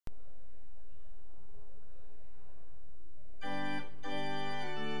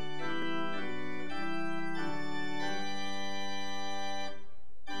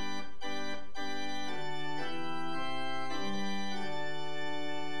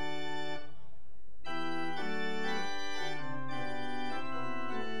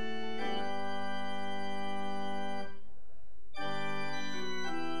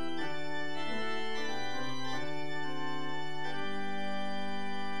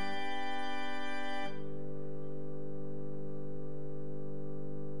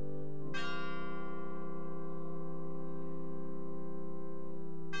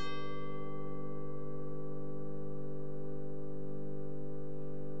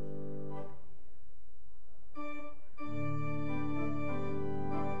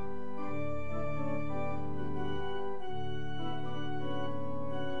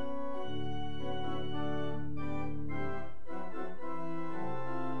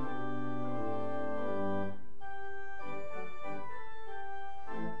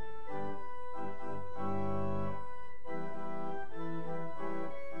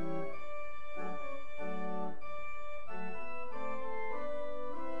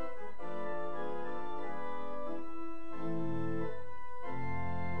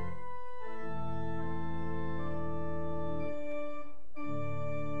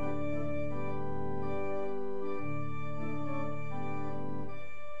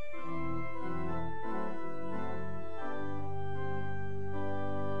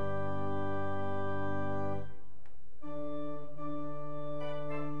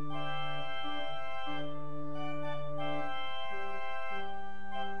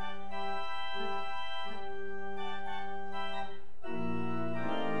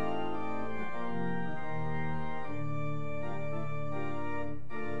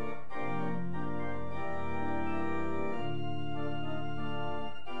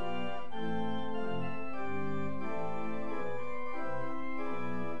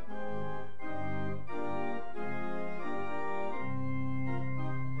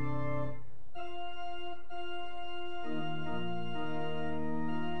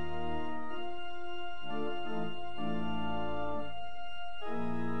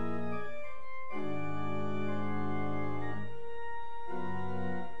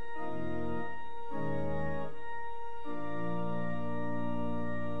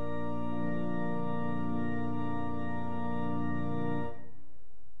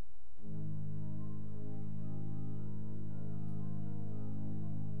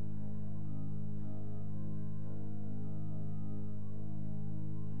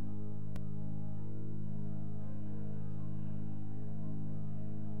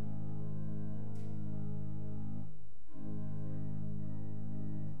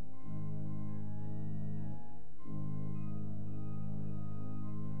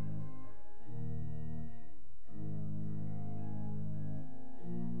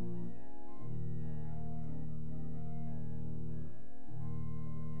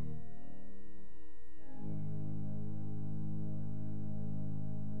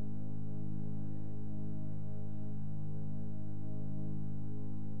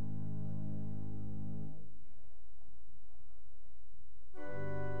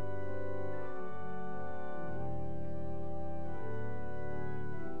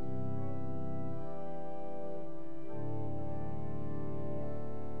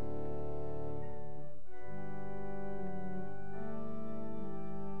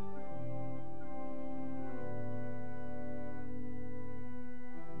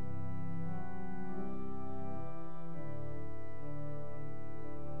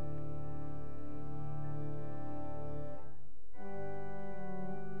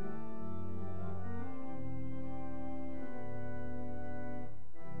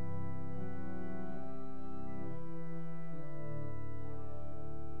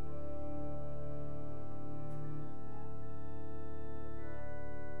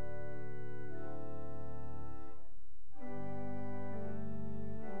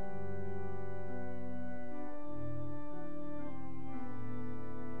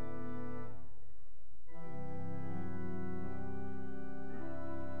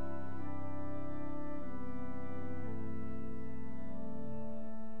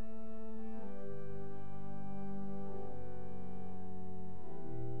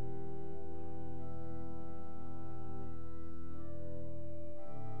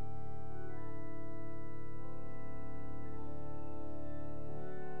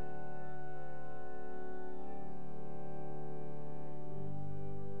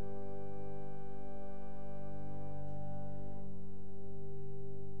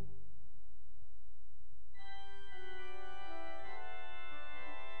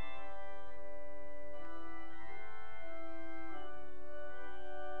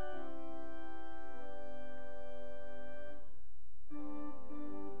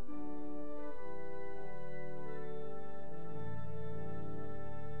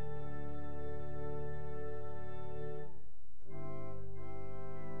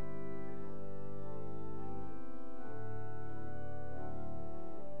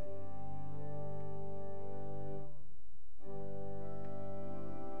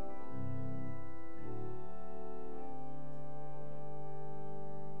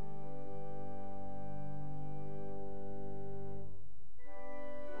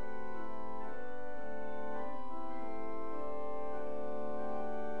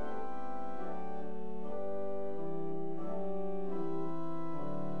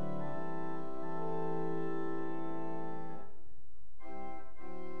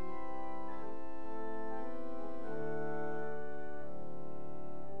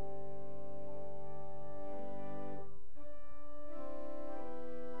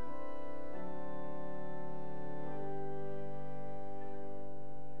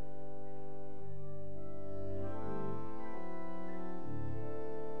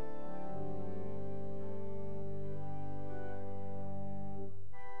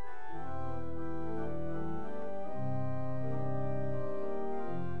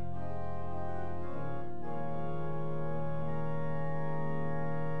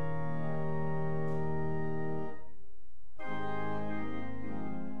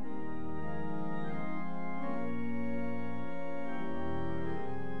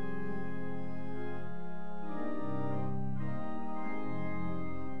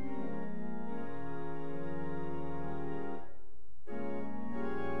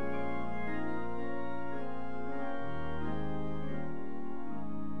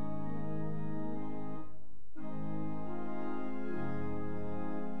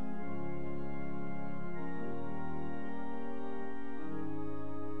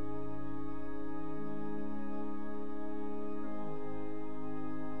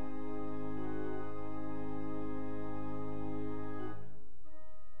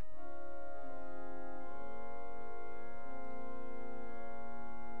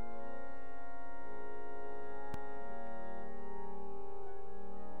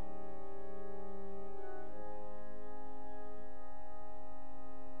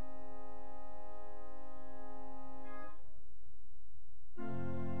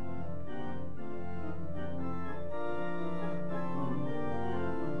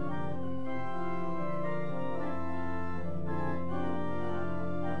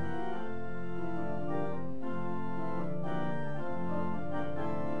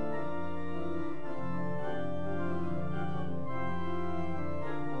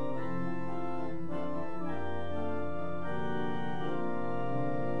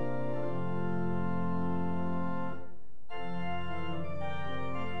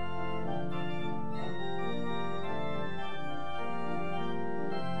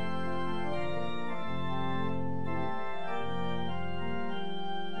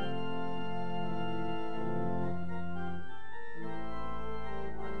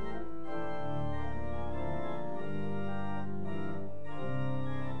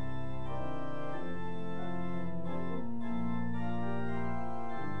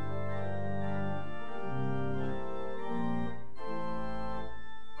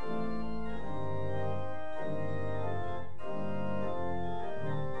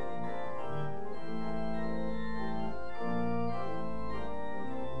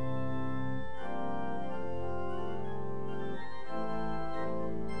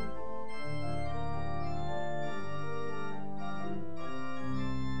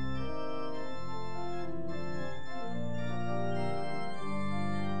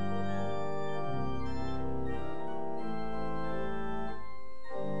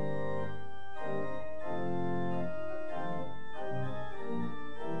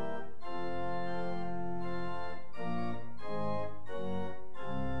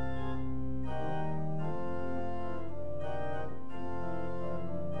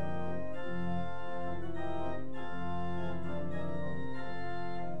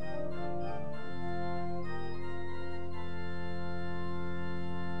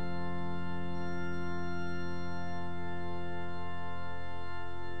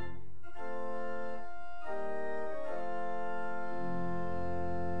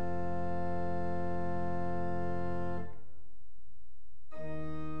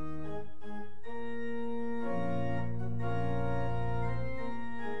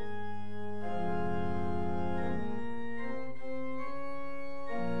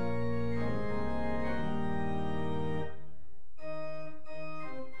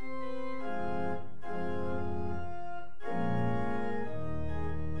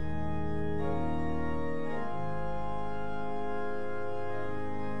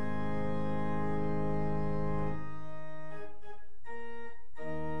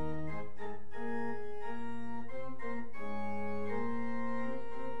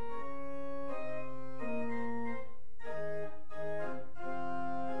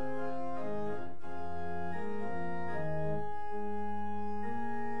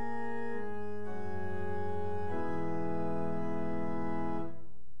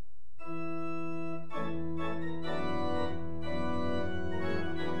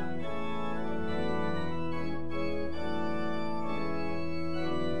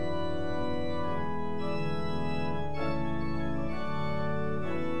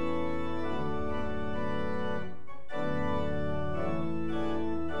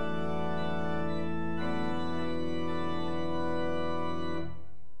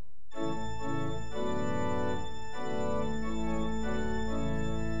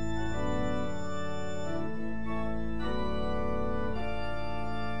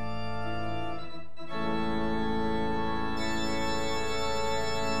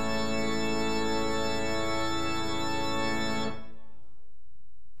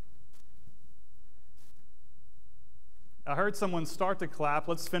I heard someone start to clap.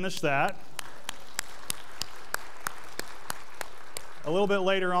 Let's finish that. A little bit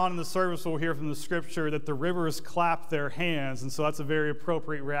later on in the service, we'll hear from the scripture that the rivers clap their hands, and so that's a very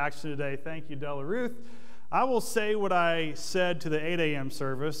appropriate reaction today. Thank you, Della Ruth. I will say what I said to the 8 a.m.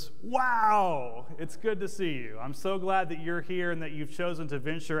 service. Wow, it's good to see you. I'm so glad that you're here and that you've chosen to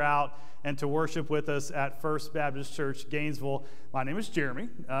venture out and to worship with us at First Baptist Church, Gainesville. My name is Jeremy.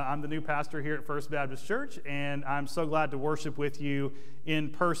 I'm the new pastor here at First Baptist Church, and I'm so glad to worship with you in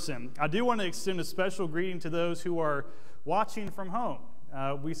person. I do want to extend a special greeting to those who are watching from home.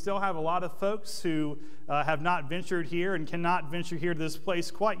 We still have a lot of folks who have not ventured here and cannot venture here to this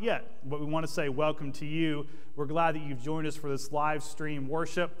place quite yet. But we want to say welcome to you. We're glad that you've joined us for this live stream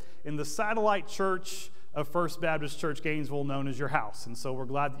worship in the satellite church of First Baptist Church Gainesville, known as your house. And so we're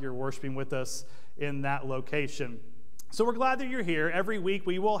glad that you're worshiping with us in that location. So we're glad that you're here. Every week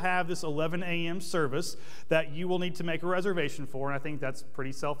we will have this 11 a.m. service that you will need to make a reservation for, and I think that's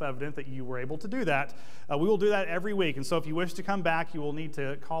pretty self-evident that you were able to do that. We will do that every week, and so if you wish to come back, you will need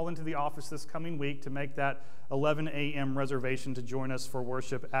to call into the office this coming week to make that 11 a.m. reservation to join us for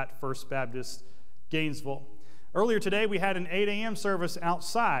worship at First Baptist Gainesville. Earlier today, we had an 8 a.m. service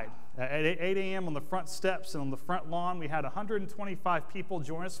outside. At 8 a.m. on the front steps and on the front lawn, we had 125 people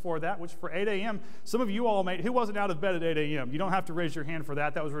join us for that, which for 8 a.m., some of you all made. Who wasn't out of bed at 8 a.m.? You don't have to raise your hand for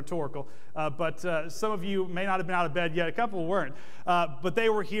that. That was rhetorical. But some of you may not have been out of bed yet. A couple weren't. But they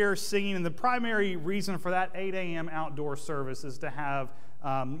were here singing, and the primary reason for that 8 a.m. outdoor service is to have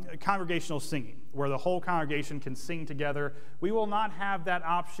congregational singing, where the whole congregation can sing together. We will not have that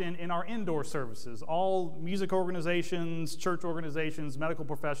option in our indoor services. All music organizations, church organizations, medical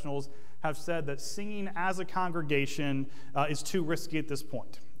professionals have said that singing as a congregation is too risky at this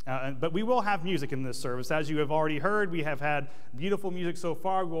point. But we will have music in this service. As you have already heard, we have had beautiful music so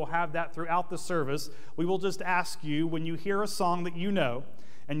far. We will have that throughout the service. We will just ask you, when you hear a song that you know,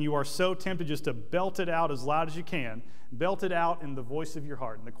 and you are so tempted just to belt it out as loud as you can, belt it out in the voice of your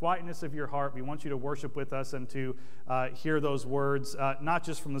heart, in the quietness of your heart. We want you to worship with us and to hear those words, not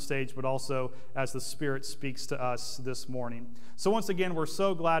just from the stage, but also as the Spirit speaks to us this morning. So once again, we're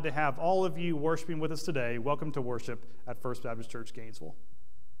so glad to have all of you worshiping with us today. Welcome to worship at First Baptist Church, Gainesville.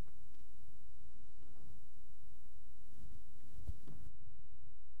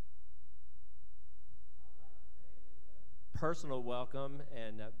 Personal welcome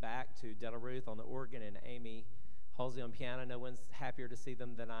and back to Della Ruth on the organ and Amy Halsey on piano. No one's happier to see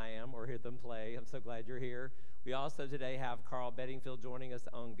them than I am or hear them play. I'm so glad you're here. We also today have Carl Bedingfield joining us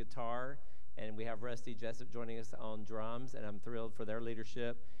on guitar, and we have Rusty Jessup joining us on drums, and I'm thrilled for their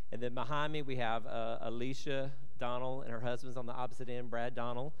leadership. And then behind me we have Alicia Donnell and her husband's on the opposite end, Brad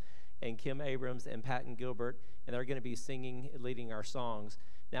Donnell, and Kim Abrams and Patton Gilbert, and they're going to be singing, leading our songs.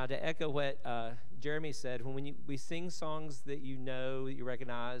 Now, to echo what Jeremy said, when we sing songs that you know, that you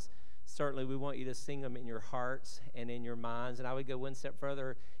recognize, certainly we want you to sing them in your hearts and in your minds. And I would go one step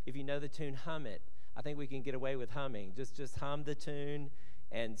further. If you know the tune, hum it. I think we can get away with humming. Just hum the tune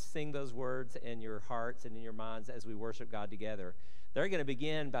and sing those words in your hearts and in your minds as we worship God together. They're going to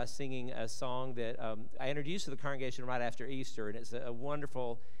begin by singing a song that I introduced to the congregation right after Easter, and it's a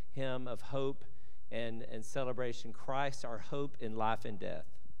wonderful hymn of hope and celebration. Christ, our hope in life and death.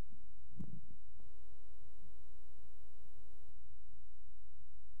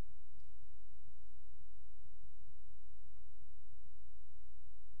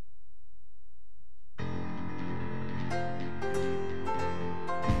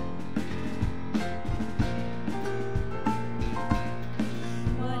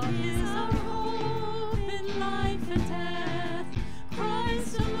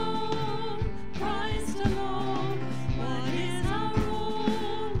 Christ alone, Christ alone. What is our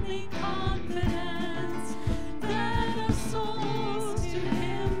hope?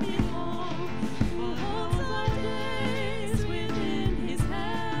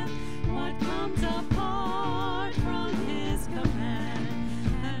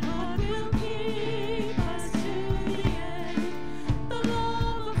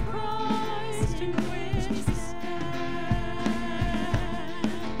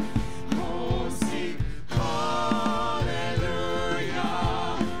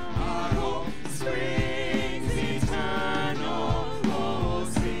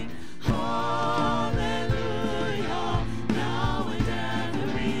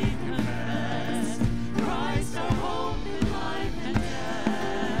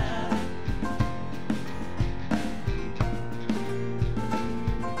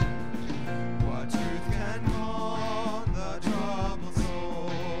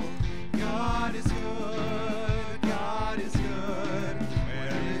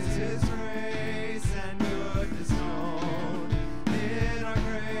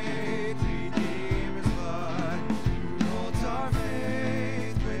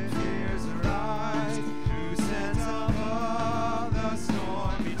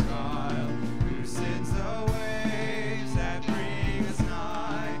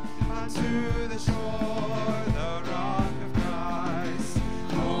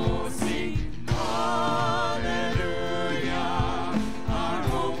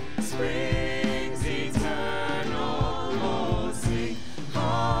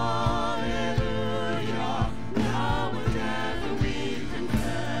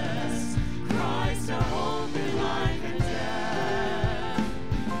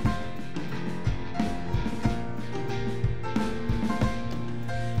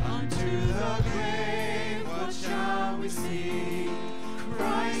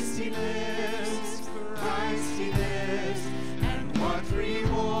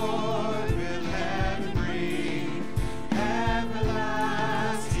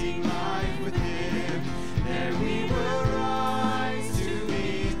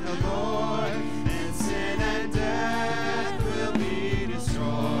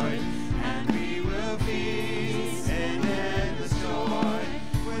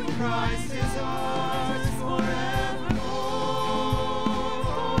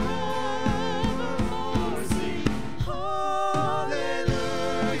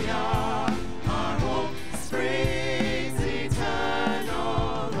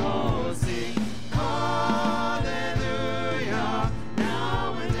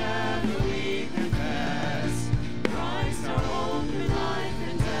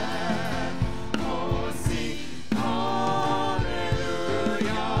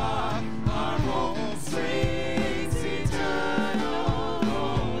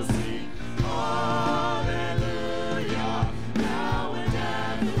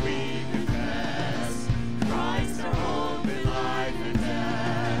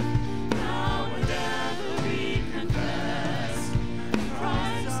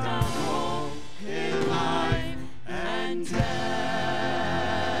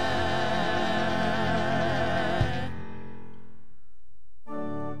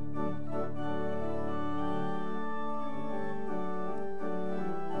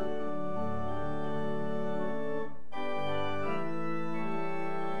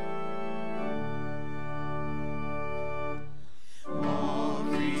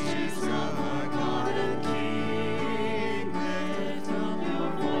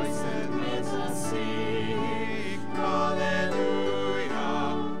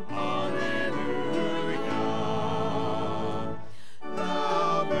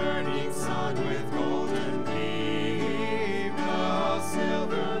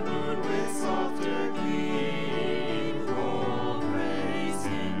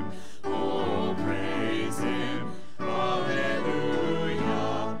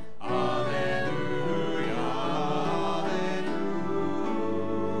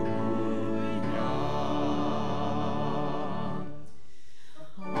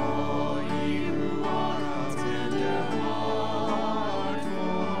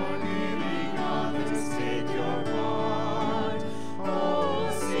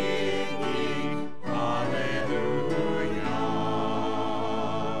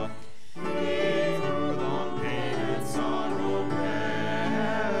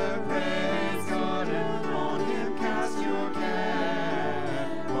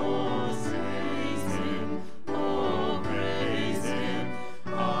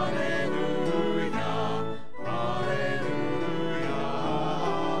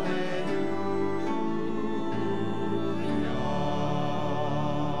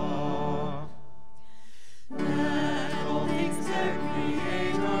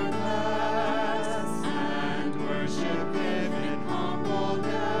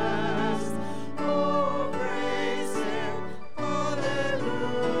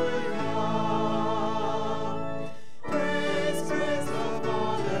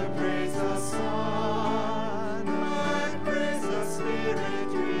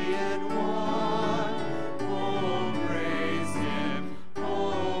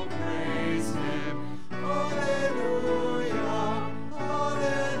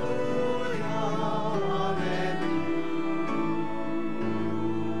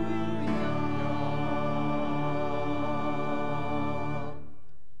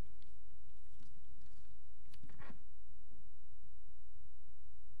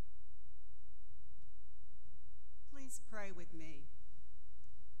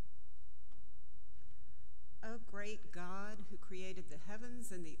 great God who created the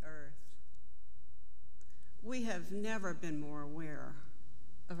heavens and the earth, we have never been more aware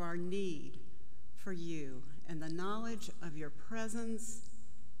of our need for you and the knowledge of your presence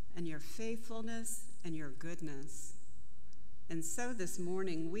and your faithfulness and your goodness. And so this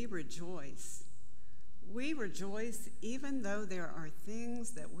morning we rejoice. We rejoice even though there are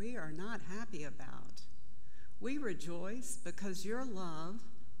things that we are not happy about. We rejoice because your love,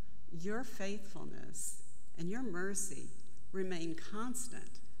 your faithfulness, and your mercy remain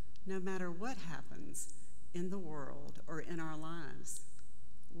constant no matter what happens in the world or in our lives.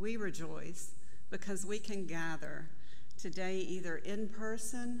 We rejoice because we can gather today either in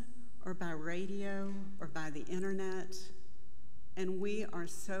person or by radio or by the internet, and we are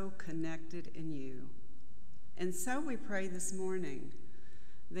so connected in you. And so we pray this morning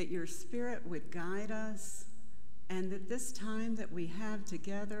that your Spirit would guide us, and that this time that we have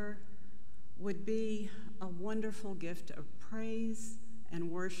together would be a wonderful gift of praise and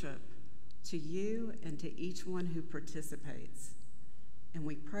worship to you and to each one who participates. And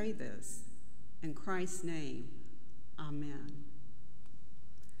we pray this in Christ's name. Amen.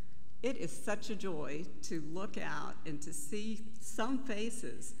 It is such a joy to look out and to see some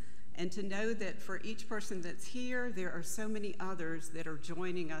faces and to know that for each person that's here, there are so many others that are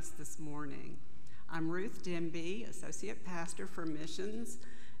joining us this morning. I'm Ruth Denby, Associate Pastor for Missions,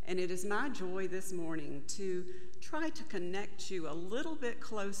 and it is my joy this morning to try to connect you a little bit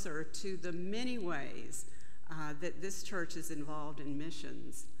closer to the many ways that this church is involved in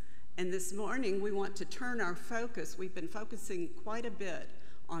missions. And this morning, we want to turn our focus. We've been focusing quite a bit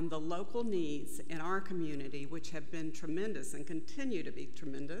on the local needs in our community, which have been tremendous and continue to be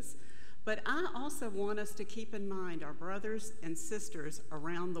tremendous. But I also want us to keep in mind our brothers and sisters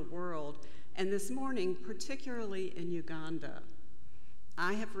around the world, and this morning, particularly in Uganda.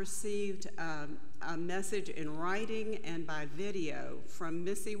 I have received a message in writing and by video from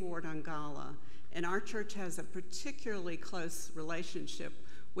Missy Ward Angala, and our church has a particularly close relationship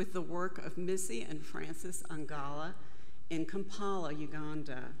with the work of Missy and Francis Angala in Kampala,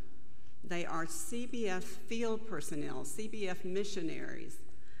 Uganda. They are CBF field personnel, CBF missionaries.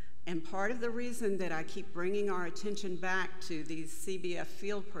 And part of the reason that I keep bringing our attention back to these CBF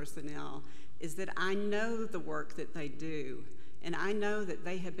field personnel is that I know the work that they do. And I know that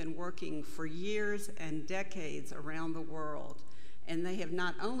they have been working for years and decades around the world. And they have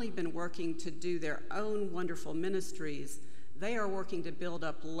not only been working to do their own wonderful ministries, they are working to build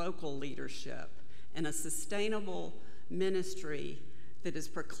up local leadership and a sustainable ministry that is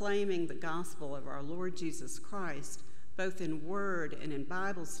proclaiming the gospel of our Lord Jesus Christ, both in word and in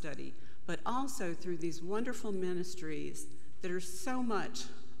Bible study, but also through these wonderful ministries that are so much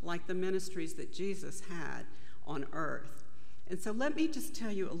like the ministries that Jesus had on earth. And so let me just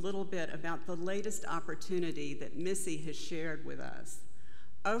tell you a little bit about the latest opportunity that Missy has shared with us.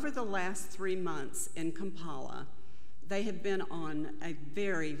 Over the last 3 months in Kampala, they have been on a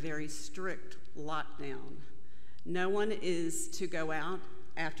very, very strict lockdown. No one is to go out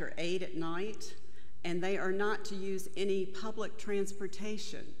after 8 at night, and they are not to use any public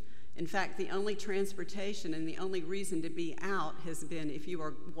transportation. In fact, the only transportation and the only reason to be out has been if you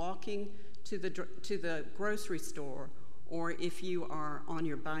are walking to the grocery store or if you are on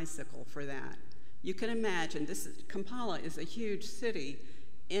your bicycle for that. You can imagine, Kampala is a huge city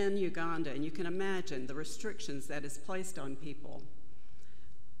in Uganda, and you can imagine the restrictions that is placed on people.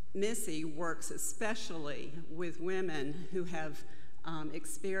 Missy works especially with women who have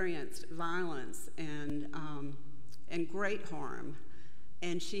experienced violence and great harm,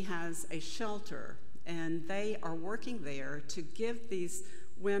 and she has a shelter, and they are working there to give these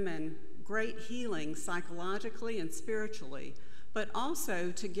women great healing psychologically and spiritually, but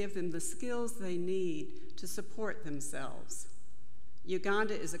also to give them the skills they need to support themselves.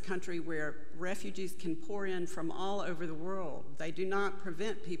 Uganda is a country where refugees can pour in from all over the world. They do not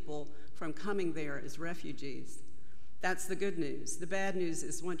prevent people from coming there as refugees. That's the good news. The bad news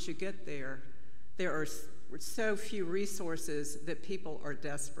is once you get there, there are so few resources that people are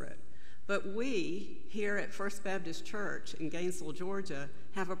desperate. But we, here at First Baptist Church in Gainesville, Georgia,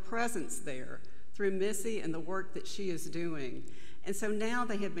 have a presence there through Missy and the work that she is doing. And so now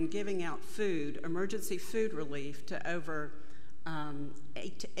they have been giving out food, emergency food relief, to over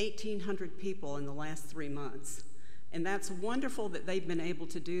 1,800 people in the last 3 months. And that's wonderful that they've been able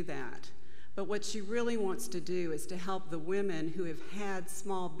to do that. But what she really wants to do is to help the women who have had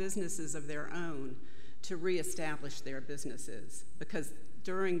small businesses of their own to reestablish their businesses, because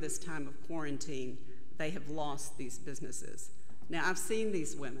during this time of quarantine, they have lost these businesses. Now, I've seen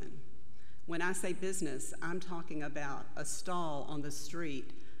these women. When I say business, I'm talking about a stall on the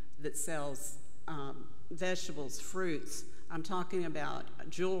street that sells vegetables, fruits. I'm talking about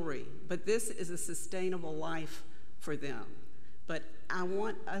jewelry. But this is a sustainable life for them. But I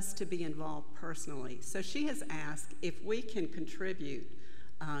want us to be involved personally. So she has asked if we can contribute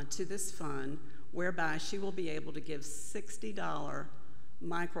to this fund, whereby she will be able to give $60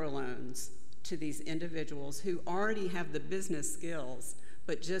 microloans to these individuals who already have the business skills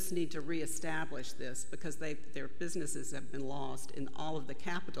but just need to reestablish this because their businesses have been lost and all of the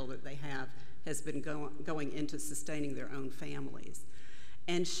capital that they have has been going into sustaining their own families.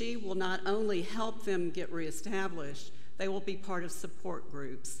 And she will not only help them get reestablished, they will be part of support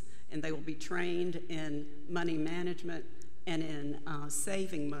groups, and they will be trained in money management and in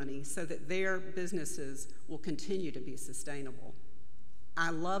saving money so that their businesses will continue to be sustainable.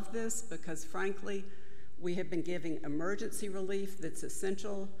 I love this because, frankly, we have been giving emergency relief that's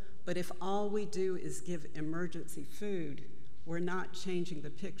essential, but if all we do is give emergency food, we're not changing the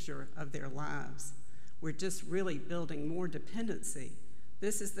picture of their lives. We're just really building more dependency.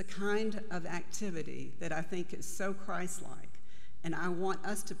 This is the kind of activity that I think is so Christ-like, and I want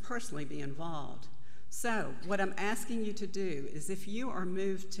us to personally be involved. So what I'm asking you to do is, if you are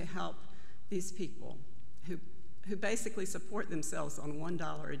moved to help these people who basically support themselves on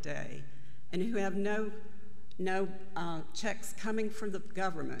 $1 a day and who have no checks coming from the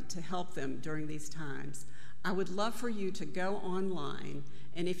government to help them during these times, I would love for you to go online,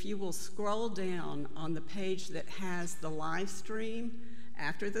 and if you will scroll down on the page that has the live stream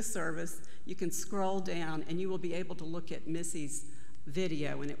after the service, you can scroll down and you will be able to look at Missy's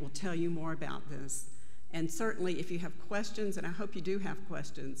video, and it will tell you more about this. And certainly if you have questions, and I hope you do have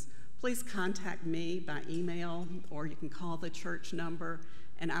questions, please contact me by email, or you can call the church number,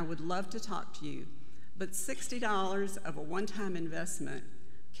 and I would love to talk to you. But $60 of a one-time investment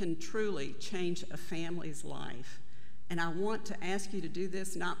can truly change a family's life. And I want to ask you to do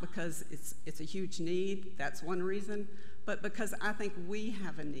this not because it's a huge need, that's one reason, but because I think we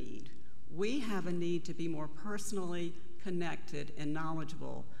have a need. We have a need to be more personally connected and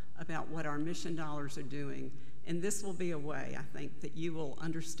knowledgeable about what our mission dollars are doing. And this will be a way, I think, that you will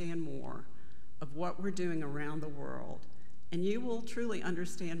understand more of what we're doing around the world. And you will truly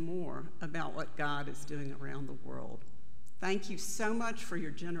understand more about what God is doing around the world. Thank you so much for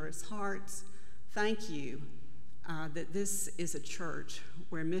your generous hearts. Thank you that this is a church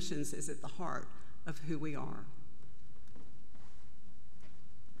where missions is at the heart of who we are.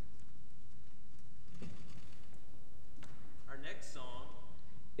 Our next song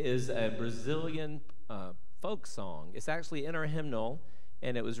is a Brazilian folk song. It's actually in our hymnal,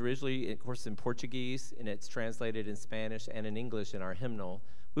 and it was originally, of course, in Portuguese, and it's translated in Spanish and in English in our hymnal.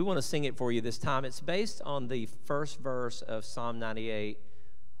 We want to sing it for you this time. It's based on the first verse of Psalm 98,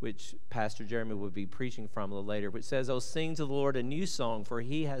 which Pastor Jeremy will be preaching from a little later, which says, "Oh, sing to the Lord a new song, for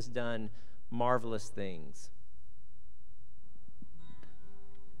he has done marvelous things."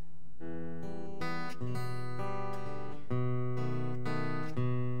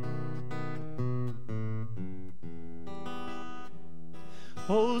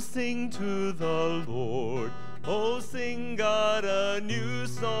 Oh, sing to the Lord. Oh, sing God a new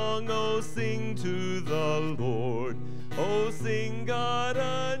song. Oh, sing to the Lord. Oh, sing God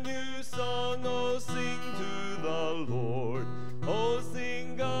a new song. Oh, sing to the Lord. Oh,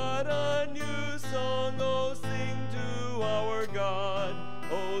 sing God a new song. Oh, sing to our God.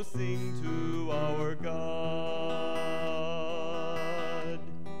 Oh, sing to our God.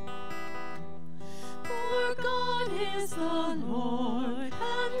 For God is the Lord,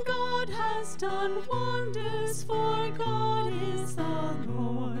 and God has done wonders. For God is the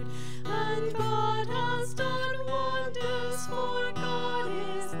Lord, and God has done wonders. For God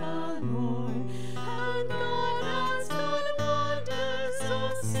is the Lord, and God has done wonders.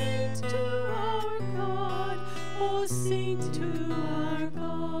 Oh, sing to our God. Oh, sing to our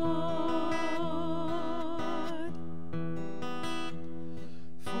God.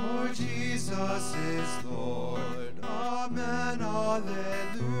 For Jesus is Lord. Amen.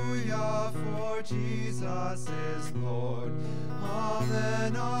 Alleluia. For Jesus is Lord.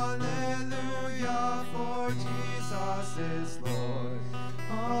 Amen. Alleluia. For Jesus is Lord.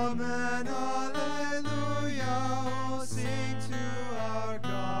 Amen. Alleluia. Oh, sing to our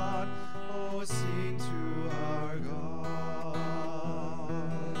God. Oh, sing to our God.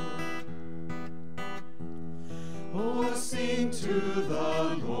 Oh, sing to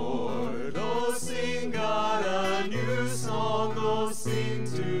the Lord. Oh, sing God a new song. Oh, sing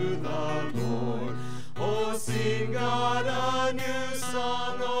to the Lord. Oh, sing God a new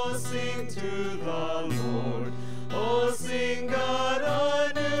song. Oh, sing to the Lord. Oh, sing God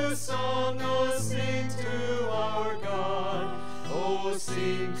a new song. Oh, sing to our God. Oh,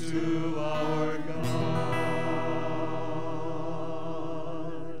 sing to our God.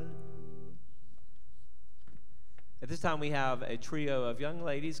 this time we have a trio of young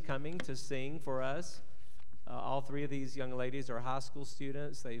ladies coming to sing for us. All three of these young ladies are high school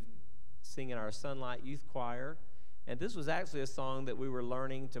students. They sing in our Sunlight Youth Choir. And this was actually a song that we were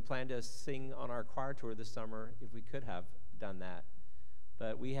learning to plan to sing on our choir tour this summer if we could have done that.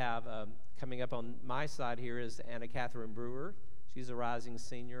 But we have, coming up on my side here is Anna Catherine Brewer. She's a rising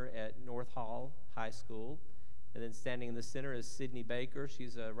senior at North Hall High School. And then standing in the center is Sydney Baker.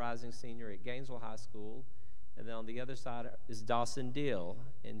 She's a rising senior at Gainesville High School. And then on the other side is Dawson Deal,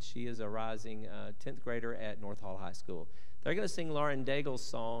 and she is a rising 10th grader at North Hall High School. They're going to sing Lauren Daigle's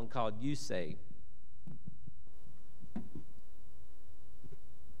song called You Say.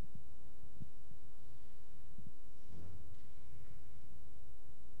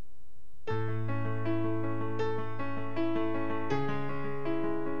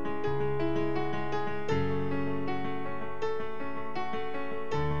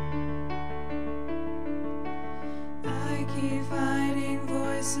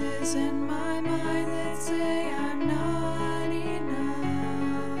 In my mind that say I'm not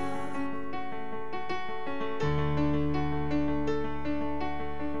enough.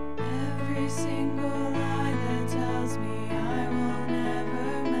 Every single lie that tells me I will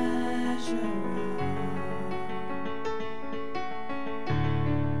never measure up.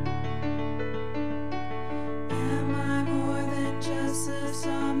 Am I more than just the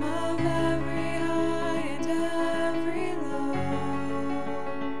sum of every high and every low?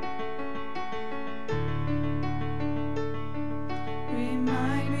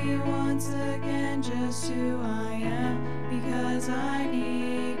 Once again just who I am, because I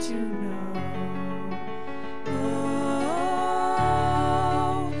need to know.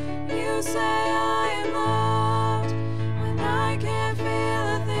 Oh, you say I am loved when I can't feel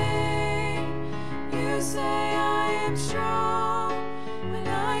a thing. You say I am strong when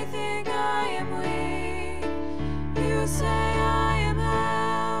I think I am weak. You say I am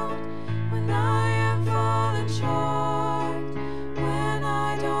held when I am fallen short. When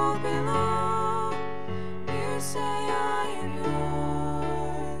I don't belong, you say I am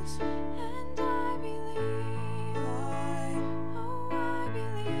yours, and I believe. I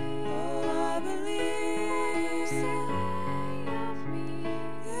believe. Oh, I believe what you say of me.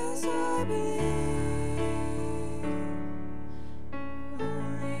 Yes, I believe. The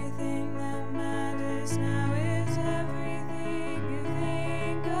only thing that matters now is everything you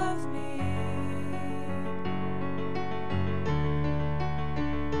think of me.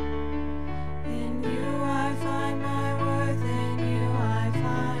 In you I find my worth, in you I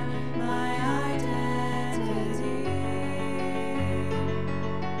find my identity.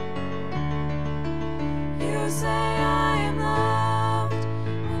 You say I am loved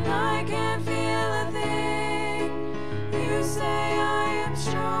when I can't feel a thing. You say I am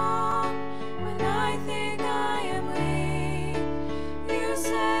strong when I think I am weak. You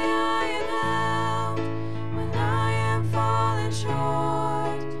say I am held when I am fallen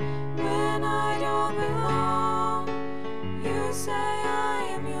short. When I don't belong, you say I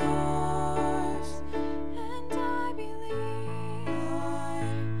am yours, and I believe.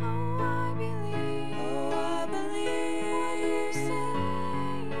 I believe. Oh, I believe what you say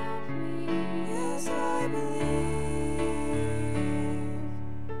of me. Yes, I believe.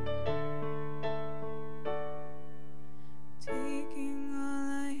 Taking all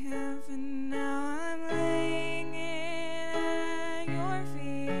I have and now I'm laying it at your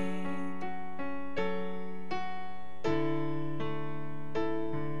feet.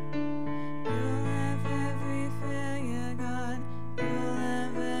 You'll have every failure, God. You'll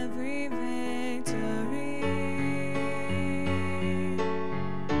have every victory.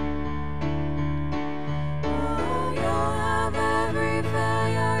 Oh, you'll have every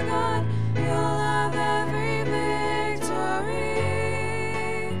failure, God. You'll have every victory.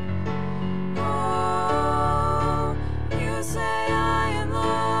 Oh, you say I am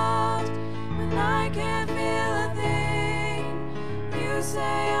loved when I can't feel a thing. You say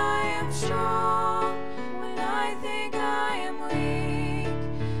I am strong when I think I am weak.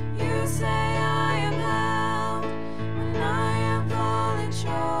 You say I am held when I am falling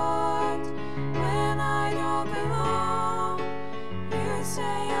short. When I don't belong, you say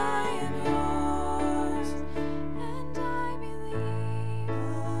I am yours, and I believe.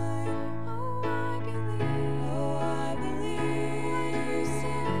 Oh, I believe. Oh, I believe what you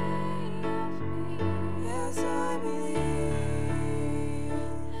say of me. Yes, I believe,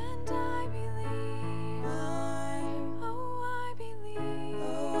 and I believe. Oh, I believe.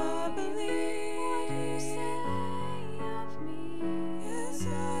 Oh, I believe what you say of me. Yes,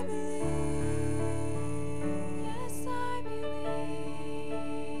 I believe. Yes, I believe.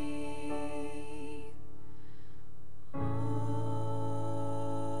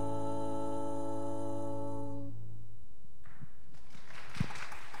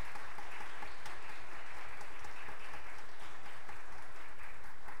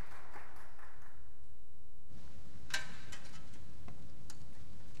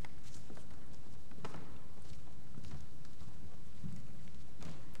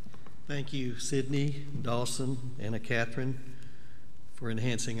 Thank you, Sydney, Dawson, Anna Catherine, for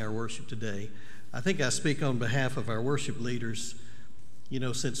enhancing our worship today. I think I speak on behalf of our worship leaders. You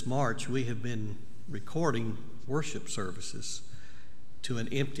know, since March, we have been recording worship services to an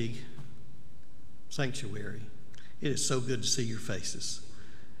empty sanctuary. It is so good to see your faces.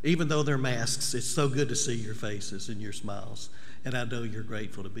 Even though they're masks, it's so good to see your faces and your smiles. And I know you're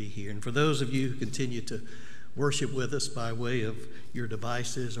grateful to be here. And for those of you who continue to worship with us by way of your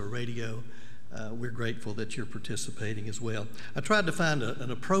devices or radio, we're grateful that you're participating as well. I tried to find an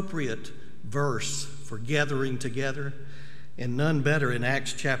appropriate verse for gathering together, and none better in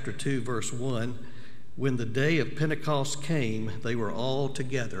Acts chapter 2, verse 1. When the day of Pentecost came, they were all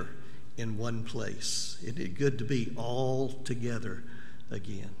together in one place. It is good to be all together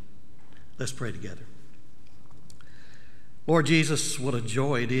again. Let's pray together. Lord Jesus, what a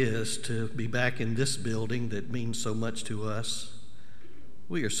joy it is to be back in this building that means so much to us.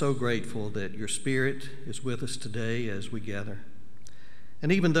 We are so grateful that your Spirit is with us today as we gather.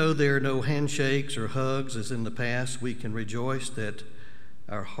 And even though there are no handshakes or hugs as in the past, we can rejoice that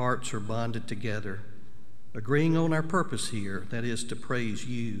our hearts are bonded together, agreeing on our purpose here, that is to praise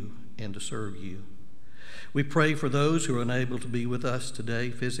you and to serve you. We pray for those who are unable to be with us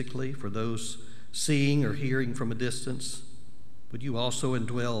today physically, for those seeing or hearing from a distance. Would you also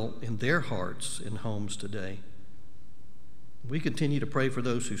indwell in their hearts and homes today? We continue to pray for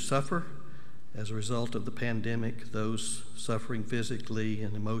those who suffer as a result of the pandemic, those suffering physically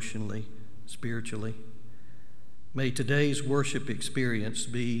and emotionally, spiritually. May today's worship experience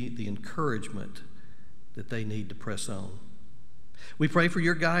be the encouragement that they need to press on. We pray for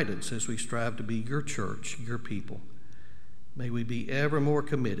your guidance as we strive to be your church, your people. May we be ever more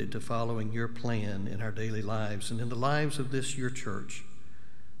committed to following your plan in our daily lives and in the lives of this, your church.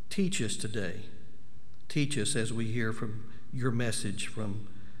 Teach us today. Teach us as we hear from your message from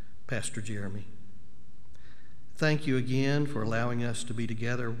Pastor Jeremy. Thank you again for allowing us to be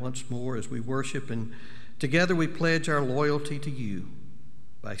together once more as we worship, and together we pledge our loyalty to you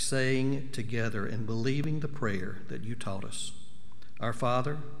by saying together and believing the prayer that you taught us. Our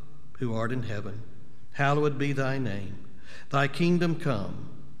Father, who art in heaven, hallowed be thy name. Thy kingdom come,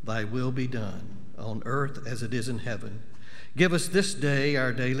 thy will be done, on earth as it is in heaven. Give us this day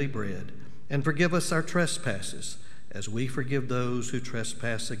our daily bread, and forgive us our trespasses, as we forgive those who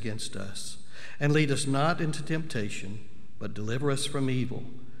trespass against us. And lead us not into temptation, but deliver us from evil.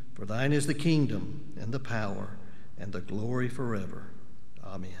 For thine is the kingdom, and the power, and the glory forever.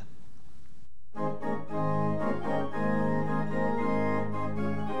 Amen.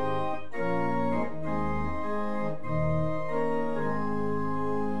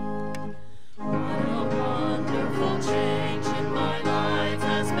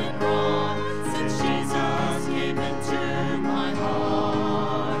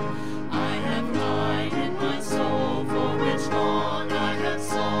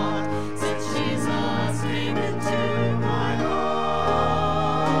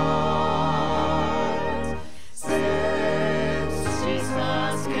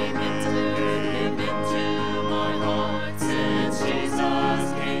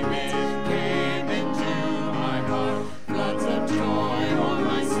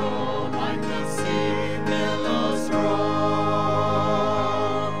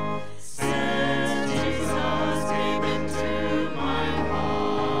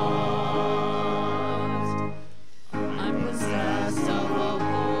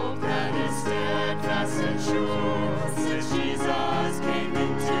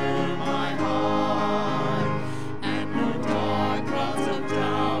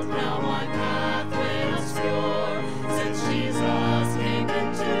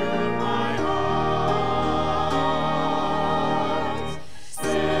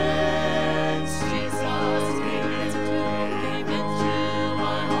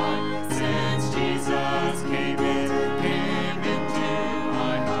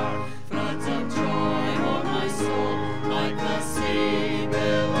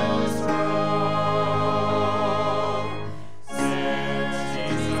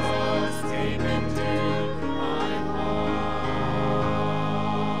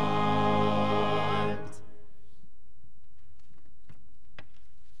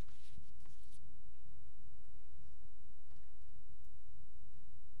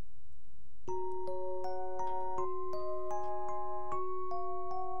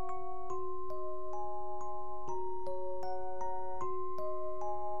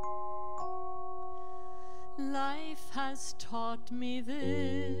 Life has taught me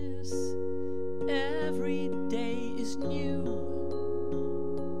this, every day is new,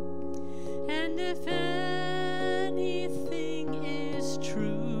 and if anything is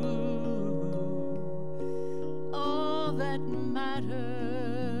true,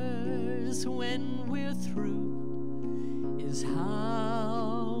 us when we're through is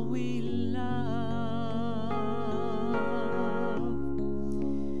how we love.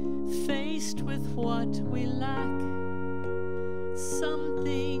 Faced with what we lack, some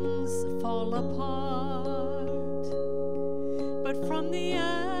things fall apart, but from the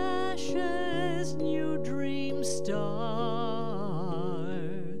ashes new dreams start.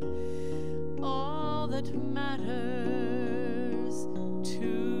 All that matters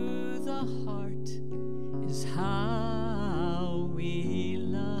to the heart is how we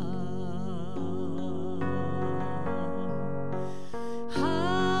love.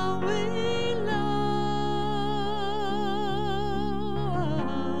 How we love.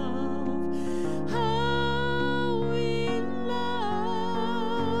 How we love.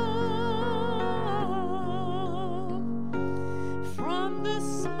 From the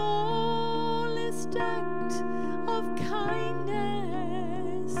smallest act of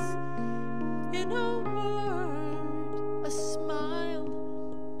kindness, in a word, a smile,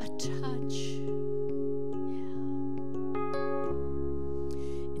 a touch.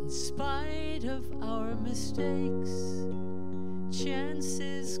 In spite of our mistakes,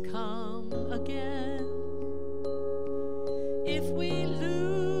 chances come again. If we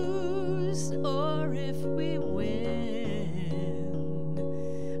lose or if we win,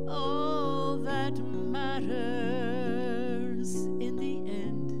 all that matters in the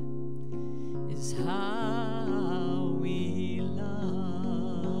end is how we love.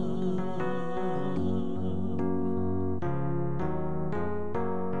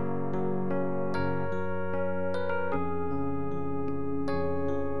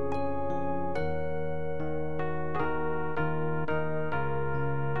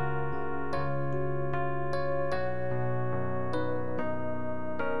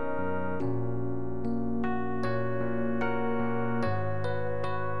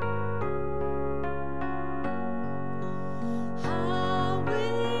 How we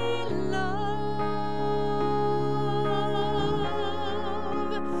love,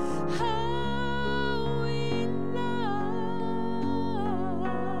 how we love.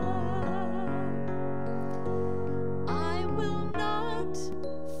 I will not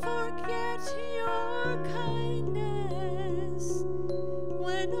forget your kindness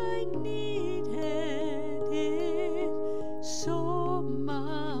when I needed it so much.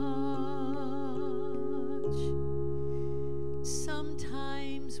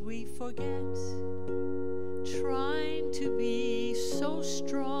 Sometimes we forget, trying to be so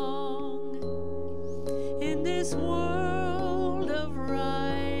strong in this world of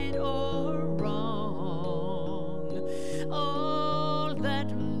right or wrong. All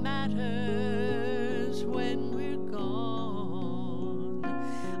that matters when we're gone,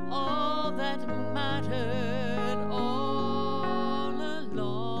 all that mattered all along,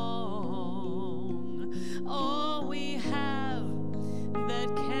 all we have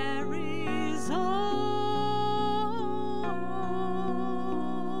that carries on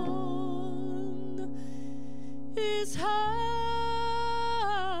is how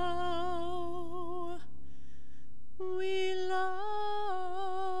we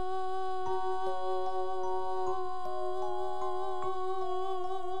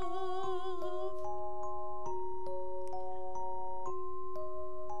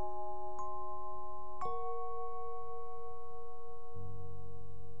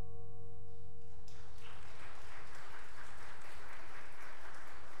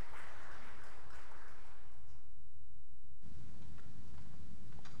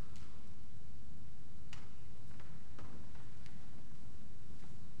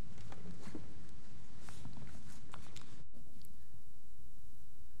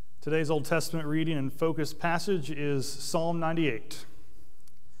Today's Old Testament reading and focus passage is Psalm 98.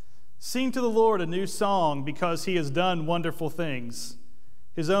 Sing to the Lord a new song because he has done wonderful things.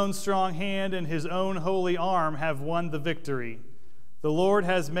 His own strong hand and his own holy arm have won the victory. The Lord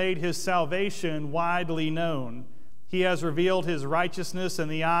has made his salvation widely known. He has revealed his righteousness in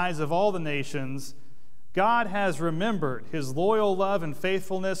the eyes of all the nations. God has remembered his loyal love and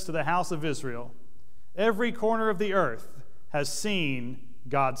faithfulness to the house of Israel. Every corner of the earth has seen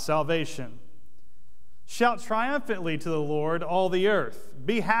God's salvation. Shout triumphantly to the Lord, all the earth.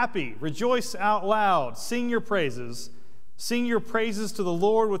 Be happy, rejoice out loud, sing your praises. Sing your praises to the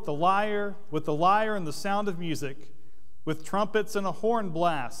Lord with the lyre and the sound of music, with trumpets and a horn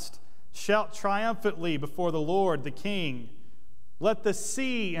blast. Shout triumphantly before the Lord, the King. Let the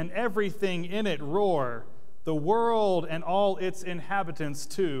sea and everything in it roar, the world and all its inhabitants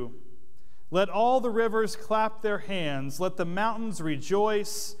too. Let all the rivers clap their hands. Let the mountains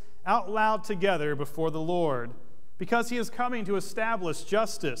rejoice out loud together before the Lord, because he is coming to establish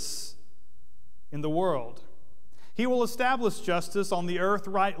justice. in the world. He will establish justice on the earth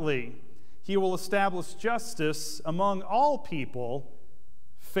rightly. He will establish justice among all people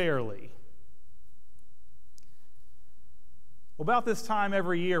fairly. Well, about this time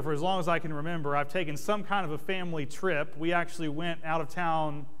every year, for as long as I can remember, I've taken some kind of a family trip. We actually went out of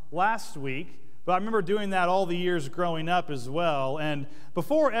town last week, but I remember doing that all the years growing up as well. And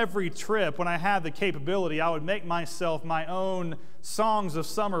before every trip, when I had the capability, I would make myself my own Songs of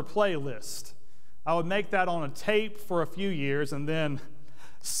Summer playlist. I would make that on a tape for a few years, and then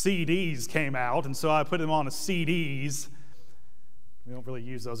CDs came out, and so I put them on a CDs. We don't really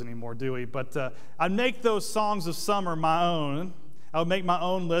use those anymore, do we? But I'd make those Songs of Summer my own. I would make my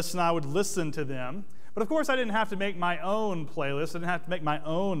own list, and I would listen to them. But of course, I didn't have to make my own playlist. I didn't have to make my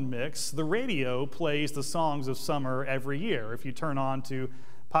own mix. The radio plays the Songs of Summer every year if you turn on to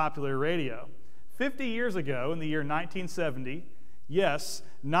popular radio. 50 years ago, in the year 1970, yes,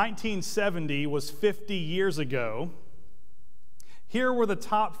 1970 was 50 years ago, here were the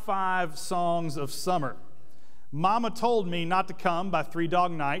top 5 songs of summer. Mama Told Me Not to Come by Three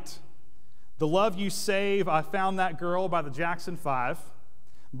Dog Night. The Love You Save, I Found That Girl by the Jackson 5.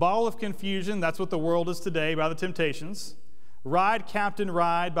 Ball of Confusion, That's What the World Is Today by the Temptations. Ride, Captain,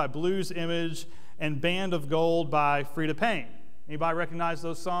 Ride by Blues Image, and Band of Gold by Freda Payne. Anybody recognize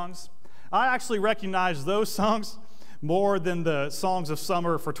those songs? I actually recognize those songs more than the Songs of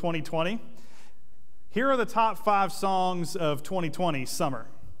Summer for 2020. Here are the top 5 songs of 2020 summer.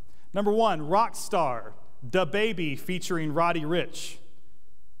 Number 1, Rockstar, Da Baby featuring Roddy Ricch.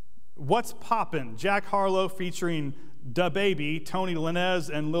 What's Poppin', Jack Harlow featuring Da Baby, Tony Lanez,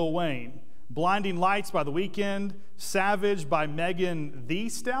 and Lil Wayne. Blinding Lights by The Weeknd. Savage by Megan Thee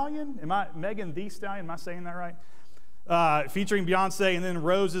Stallion. Am I saying that right? Featuring Beyonce, and then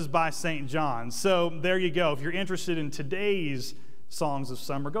Roses by St. John. So there you go. If you're interested in today's Songs of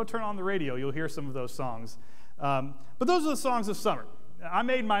Summer, go turn on the radio. You'll hear some of those songs. But those are the Songs of Summer. I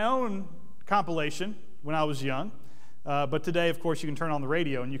made my own compilation when I was young. But today, of course, you can turn on the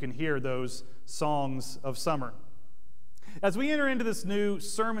radio and you can hear those Songs of Summer. As we enter into this new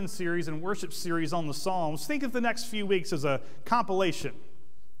sermon series and worship series on the Psalms, think of the next few weeks as a compilation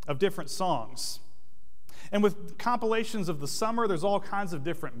of different songs. And with compilations of the summer, there's all kinds of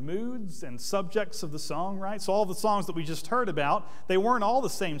different moods and subjects of the song, right? So all the songs that we just heard about, they weren't all the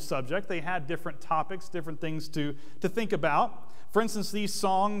same subject. They had different topics, different things to think about. For instance, these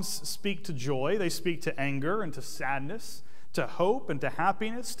songs speak to joy. They speak to anger and to sadness, to hope and to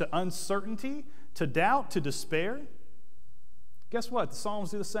happiness, to uncertainty, to doubt, to despair. Guess what? The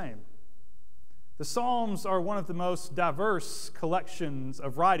Psalms do the same. The Psalms are one of the most diverse collections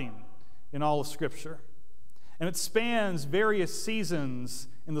of writing in all of Scripture. And it spans various seasons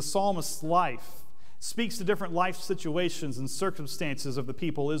in the psalmist's life, speaks to different life situations and circumstances of the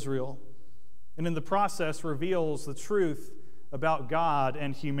people Israel, and in the process reveals the truth about God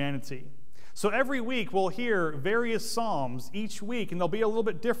and humanity. So every week we'll hear various psalms each week, and they'll be a little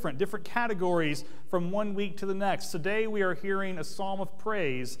bit different categories from one week to the next. Today we are hearing a psalm of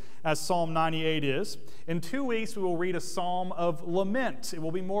praise, as Psalm 98 is. In 2 weeks we will read a psalm of lament. It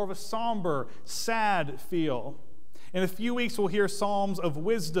will be more of a somber, sad feel. In a few weeks we'll hear psalms of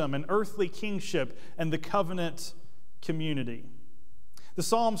wisdom and earthly kingship and the covenant community. The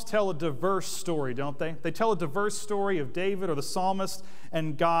Psalms tell a diverse story, don't they? They tell a diverse story of David or the psalmist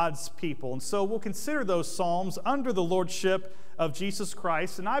and God's people. And so we'll consider those Psalms under the lordship of Jesus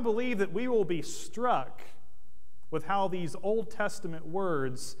Christ. And I believe that we will be struck with how these Old Testament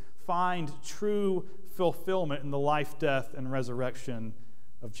words find true fulfillment in the life, death, and resurrection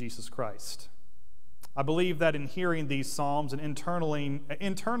of Jesus Christ. I believe that in hearing these Psalms and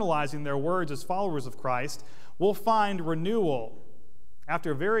internalizing their words as followers of Christ, we'll find renewal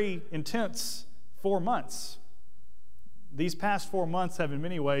after a very intense 4 months. These past 4 months have in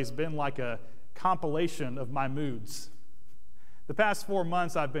many ways been like a compilation of my moods. The past 4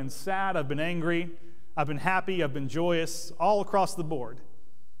 months I've been sad, I've been angry, I've been happy, I've been joyous, all across the board.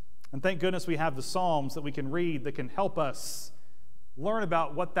 And thank goodness we have the Psalms that we can read that can help us learn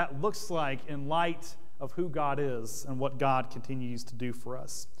about what that looks like in light of who God is and what God continues to do for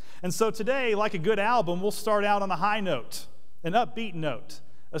us. And so today, like a good album, we'll start out on a high note, an upbeat note,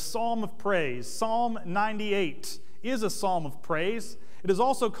 a psalm of praise. Psalm 98 is a psalm of praise. It is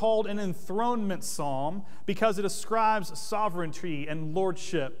also called an enthronement psalm because it ascribes sovereignty and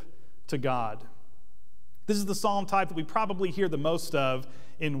lordship to God. This is the psalm type that we probably hear the most of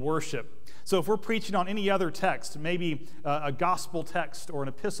in worship. So if we're preaching on any other text, maybe a gospel text or an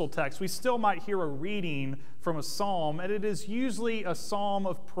epistle text, we still might hear a reading from a psalm, and it is usually a psalm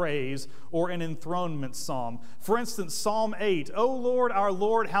of praise or an enthronement psalm. For instance, Psalm 8, O Lord, our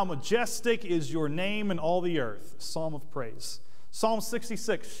Lord, how majestic is your name in all the earth. Psalm of praise. Psalm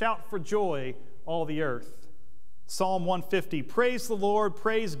 66, shout for joy, all the earth. Psalm 150, praise the Lord,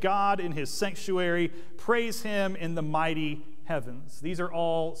 praise God in his sanctuary, praise him in the mighty heavens. These are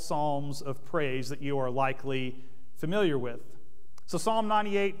all psalms of praise that you are likely familiar with. So Psalm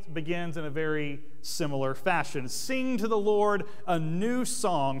 98 begins in a very similar fashion. Sing to the Lord a new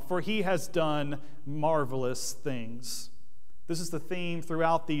song, for he has done marvelous things. This is the theme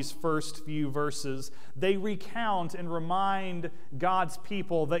throughout these first few verses. They recount and remind God's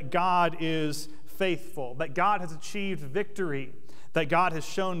people that God is faithful, that God has achieved victory, that God has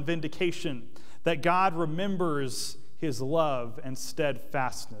shown vindication, that God remembers his love and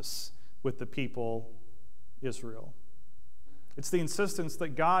steadfastness with the people Israel. It's the insistence that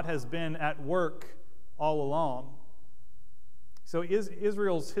God has been at work all along. So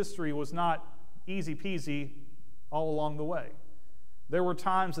Israel's history was not easy peasy all along the way. There were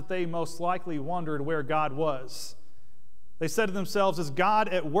times that they most likely wondered where God was. They said to themselves, is God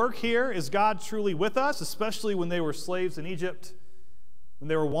at work here? Is God truly with us? Especially when they were slaves in Egypt, when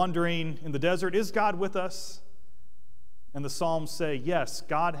they were wandering in the desert. Is God with us? And the Psalms say, yes,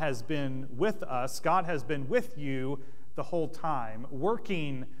 God has been with us. God has been with you the whole time,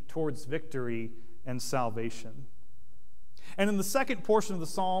 working towards victory and salvation. And in the second portion of the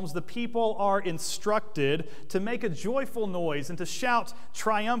Psalms, the people are instructed to make a joyful noise and to shout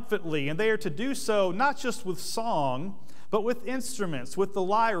triumphantly. And they are to do so not just with song, but with instruments, with the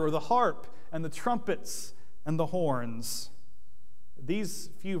lyre or the harp and the trumpets and the horns. These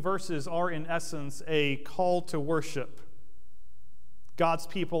few verses are in essence a call to worship. God's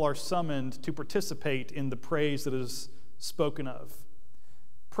people are summoned to participate in the praise that is spoken of.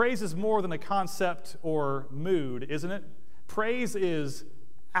 Praise is more than a concept or mood, isn't it? Praise is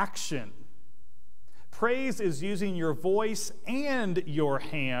action. Praise is using your voice and your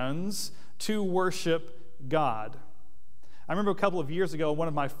hands to worship God. I remember a couple of years ago, one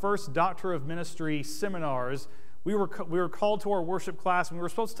of my first Doctor of Ministry seminars, we were called to our worship class, and we were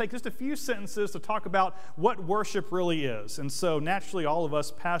supposed to take just a few sentences to talk about what worship really is. And so naturally, all of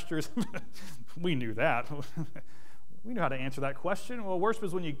us pastors, we knew that. We knew how to answer that question. Well, worship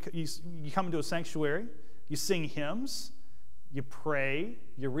is when you come into a sanctuary, you sing hymns, you pray,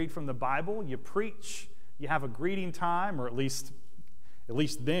 you read from the Bible, you preach, you have a greeting time, or at least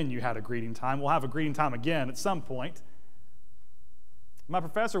then you had a greeting time. We'll have a greeting time again at some point. My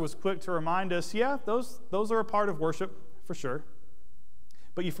professor was quick to remind us, yeah, those are a part of worship, for sure.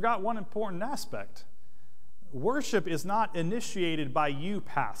 But you forgot one important aspect. Worship is not initiated by you,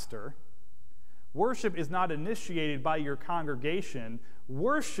 pastor. Worship is not initiated by your congregation.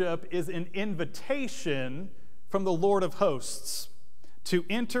 Worship is an invitation from the Lord of hosts to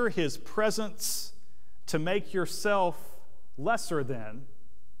enter his presence, to make yourself lesser than,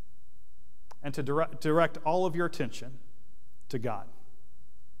 and to direct all of your attention to God.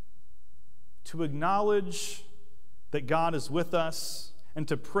 To acknowledge that God is with us and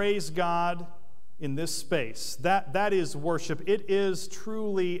to praise God in this space. That is worship. It is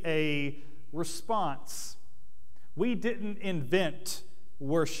truly a response. We didn't invent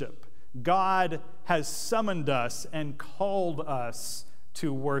worship. God has summoned us and called us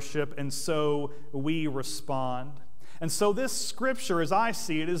to worship, and so we respond. And so this scripture, as I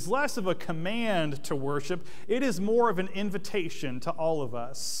see it, is less of a command to worship. It is more of an invitation to all of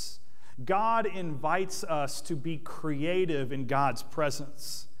us. God invites us to be creative in God's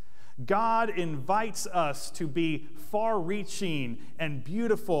presence. God invites us to be far-reaching and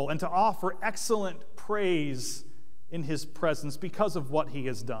beautiful and to offer excellent praise in his presence because of what he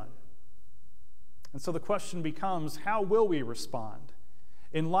has done. And so the question becomes, how will we respond?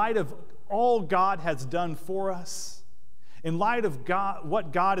 In light of all God has done for us, in light of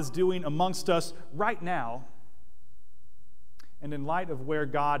what God is doing amongst us right now, and in light of where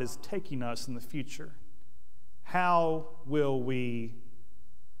God is taking us in the future, how will we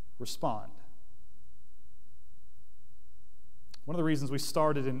respond? One of the reasons we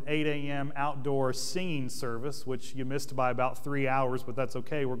started an 8 a.m. outdoor singing service, which you missed by about 3 hours, but that's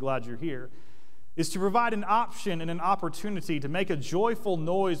okay, we're glad you're here, is to provide an option and an opportunity to make a joyful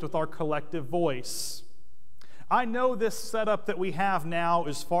noise with our collective voice. I know this setup that we have now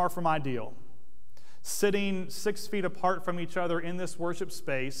is far from ideal. Sitting 6 feet apart from each other in this worship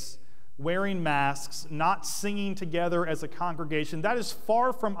space, wearing masks, not singing together as a congregation, that is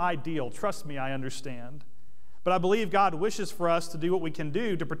far from ideal. Trust me, I understand. But I believe God wishes for us to do what we can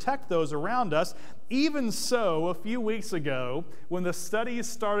do to protect those around us. Even so, a few weeks ago, when the studies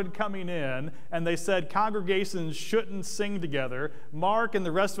started coming in and they said congregations shouldn't sing together, Mark and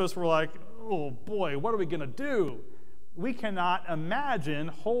the rest of us were like, oh boy, what are we going to do? We cannot imagine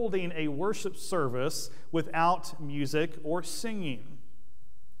holding a worship service without music or singing.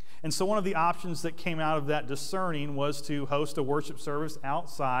 And so one of the options that came out of that discerning was to host a worship service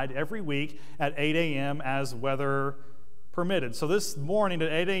outside every week at 8 a.m. as weather permitted. So this morning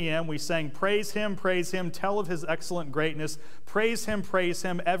at 8 a.m. we sang praise Him, tell of His excellent greatness, praise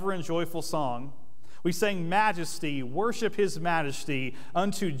Him, ever in joyful song. We sang majesty, worship His majesty,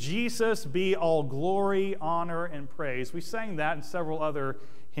 unto Jesus be all glory, honor, and praise. We sang that and several other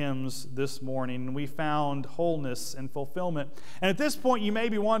hymns this morning, and we found wholeness and fulfillment. And at this point, you may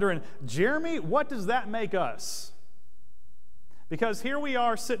be wondering, Jeremy, what does that make us? Because here we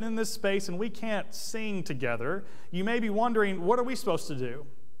are sitting in this space and we can't sing together. You may be wondering, what are we supposed to do?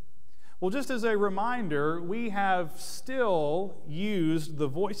 Well, just as a reminder, we have still used the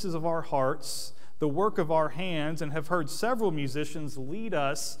voices of our hearts, the work of our hands, and have heard several musicians lead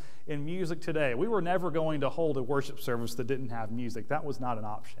us in music today. We were never going to hold a worship service that didn't have music. That was not an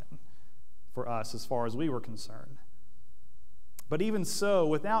option for us as far as we were concerned. But even so,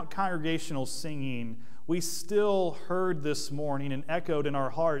 without congregational singing, we still heard this morning and echoed in our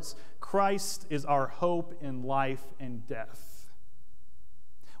hearts, Christ is our hope in life and death.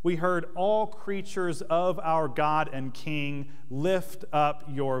 We heard all creatures of our God and King, lift up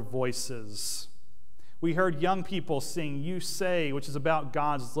your voices. We heard young people sing You Say, which is about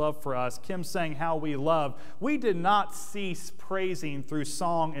God's love for us. Kim sang How We Love. We did not cease praising through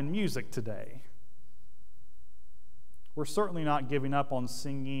song and music today. We're certainly not giving up on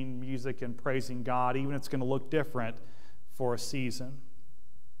singing music and praising God, even if it's going to look different for a season.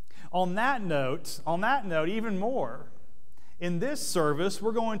 On that note, even more, in this service,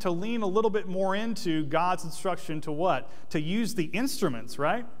 we're going to lean a little bit more into God's instruction to what? To use the instruments,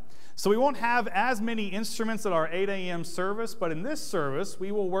 right? So we won't have as many instruments at our 8 a.m. service, but in this service,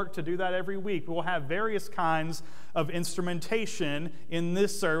 we will work to do that every week. We will have various kinds of instrumentation in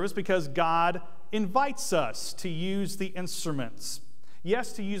this service because God invites us to use the instruments.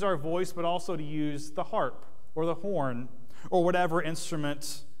 Yes, to use our voice, but also to use the harp or the horn or whatever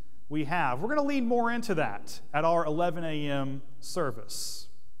instrument we have. We're going to lean more into that at our 11 a.m. service.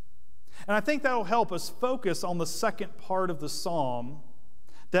 And I think that will help us focus on the second part of the psalm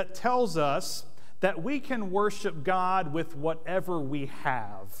that tells us that we can worship God with whatever we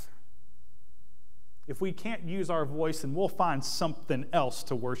have. If we can't use our voice, then we'll find something else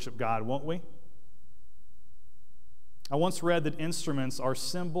to worship God, won't we? I once read that instruments are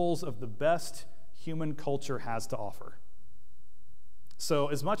symbols of the best human culture has to offer. So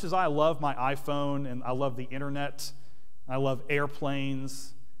as much as I love my iPhone and I love the internet, I love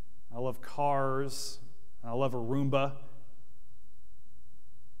airplanes, I love cars, I love a Roomba,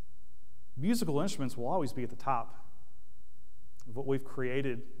 musical instruments will always be at the top of what we've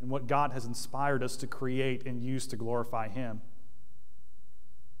created and what God has inspired us to create and use to glorify Him.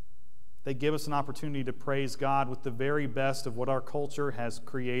 They give us an opportunity to praise God with the very best of what our culture has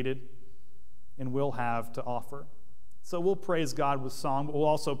created and will have to offer. So we'll praise God with song, but we'll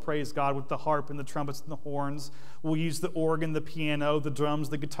also praise God with the harp and the trumpets and the horns. We'll use the organ, the piano, the drums,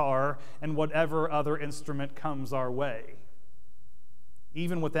 the guitar, and whatever other instrument comes our way.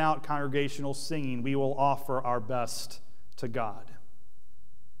 Even without congregational singing, we will offer our best to God.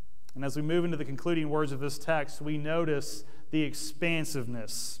 And as we move into the concluding words of this text, we notice the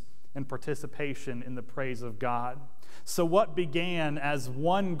expansiveness and participation in the praise of God. So what began as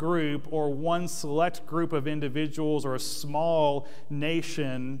one group or one select group of individuals or a small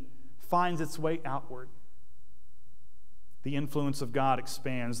nation finds its way outward. The influence of God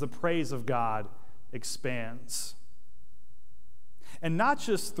expands. The praise of God expands. And not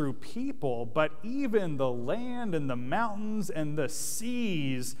just through people, but even the land and the mountains and the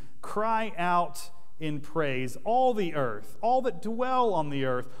seas cry out in praise. All the earth, all that dwell on the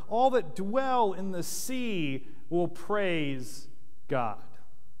earth, all that dwell in the sea will praise God.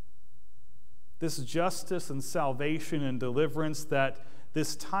 This justice and salvation and deliverance that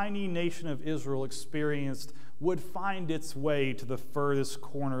this tiny nation of Israel experienced would find its way to the furthest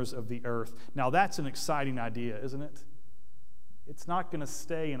corners of the earth. Now that's an exciting idea, isn't it? It's not going to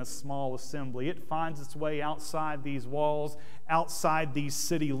stay in a small assembly. It finds its way outside these walls, outside these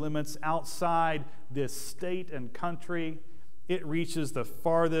city limits, outside this state and country. It reaches the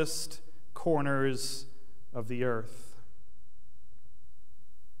farthest corners of the earth.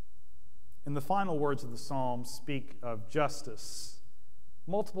 And the final words of the psalm speak of justice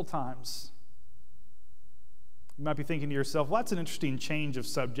multiple times. You might be thinking to yourself, well, that's an interesting change of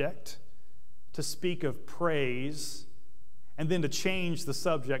subject, to speak of praise and then to change the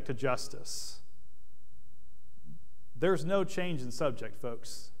subject to justice. There's no change in subject,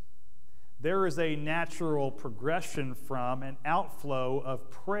 folks. There is a natural progression from an outflow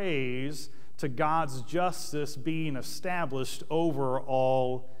of praise to God's justice being established over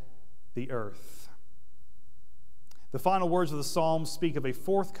all the earth. The final words of the psalm speak of a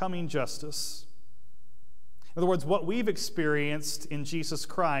forthcoming justice. In other words, what we've experienced in Jesus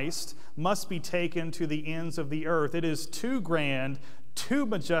Christ must be taken to the ends of the earth. It is too grand, too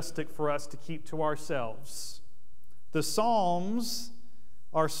majestic for us to keep to ourselves. The Psalms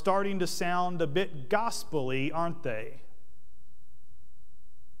are starting to sound a bit gospel-y, aren't they?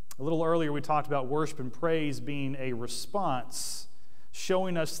 A little earlier we talked about worship and praise being a response,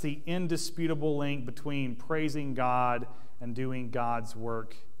 showing us the indisputable link between praising God and doing God's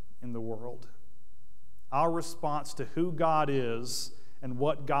work in the world. Our response to who God is and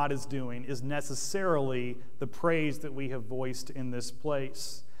what God is doing is necessarily the praise that we have voiced in this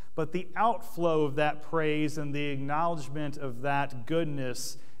place. But the outflow of that praise and the acknowledgement of that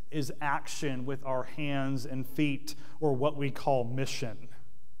goodness is action with our hands and feet, or what we call mission.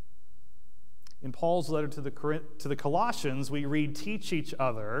 In Paul's letter to the Colossians, we read, "Teach each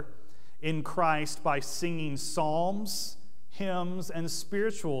other in Christ by singing psalms, hymns, and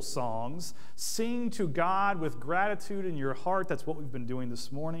spiritual songs. Sing to God with gratitude in your heart." That's what we've been doing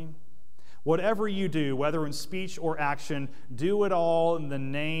this morning. "Whatever you do, whether in speech or action, do it all in the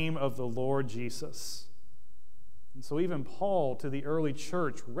name of the Lord Jesus." And so even Paul to the early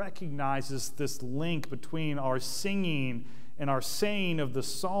church recognizes this link between our singing and our saying of the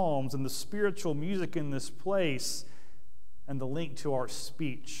psalms and the spiritual music in this place and the link to our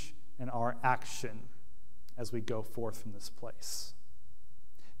speech and our action as we go forth from this place.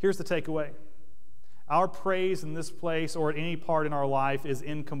 Here's the takeaway. Our praise in this place or at any part in our life is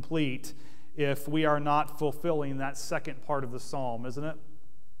incomplete if we are not fulfilling that second part of the psalm, isn't it?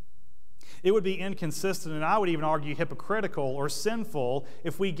 It would be inconsistent, and I would even argue hypocritical or sinful,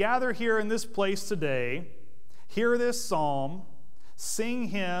 if we gather here in this place today, hear this psalm, sing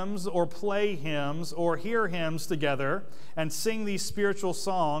hymns or play hymns or hear hymns together and sing these spiritual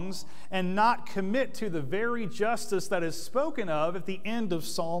songs and not commit to the very justice that is spoken of at the end of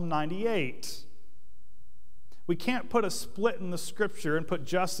Psalm 98. We can't put a split in the scripture and put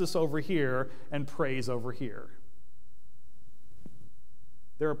justice over here and praise over here.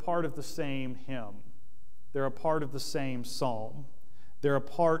 They're a part of the same hymn. They're a part of the same psalm. They're a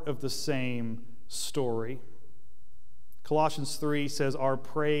part of the same story. Colossians 3 says our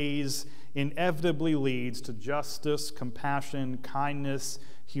praise inevitably leads to justice, compassion, kindness,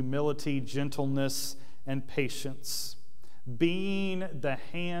 humility, gentleness, and patience. Being the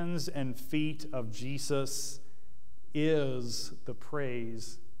hands and feet of Jesus is the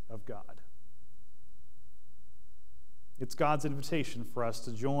praise of God. It's God's invitation for us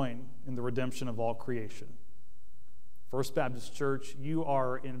to join in the redemption of all creation. First Baptist Church, you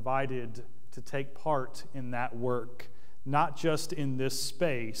are invited to take part in that work, not just in this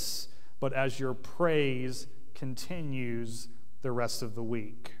space, but as your praise continues the rest of the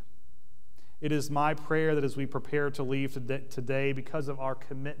week. It is my prayer that as we prepare to leave today, because of our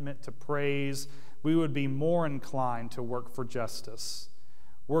commitment to praise, we would be more inclined to work for justice,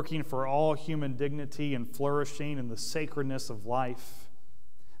 working for all human dignity and flourishing in the sacredness of life,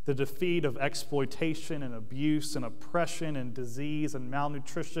 the defeat of exploitation and abuse and oppression and disease and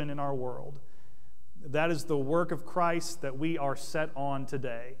malnutrition in our world. That is the work of Christ that we are set on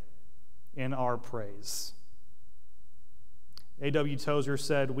today in our praise. A.W. Tozer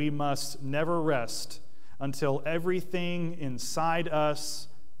said, "We must never rest until everything inside us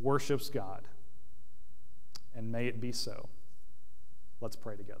worships God." And may it be so. Let's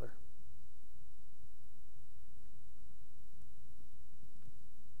pray together.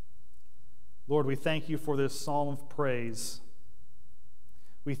 Lord, we thank you for this psalm of praise.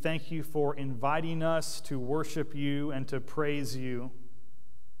 We thank you for inviting us to worship you and to praise you.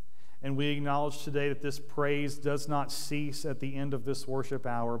 And we acknowledge today that this praise does not cease at the end of this worship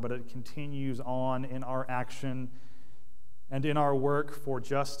hour, but it continues on in our action and in our work for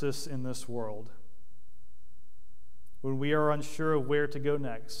justice in this world. When we are unsure of where to go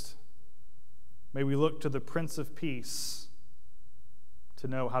next, may we look to the Prince of Peace to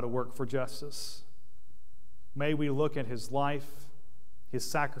know how to work for justice. May we look at his life, his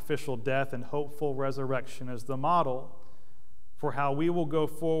sacrificial death, and hopeful resurrection as the model for how we will go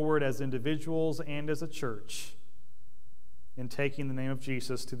forward as individuals and as a church in taking the name of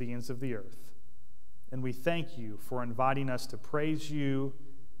Jesus to the ends of the earth. And we thank you for inviting us to praise you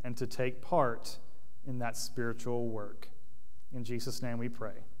and to take part in that spiritual work. In Jesus' name we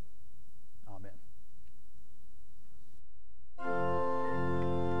pray. Amen.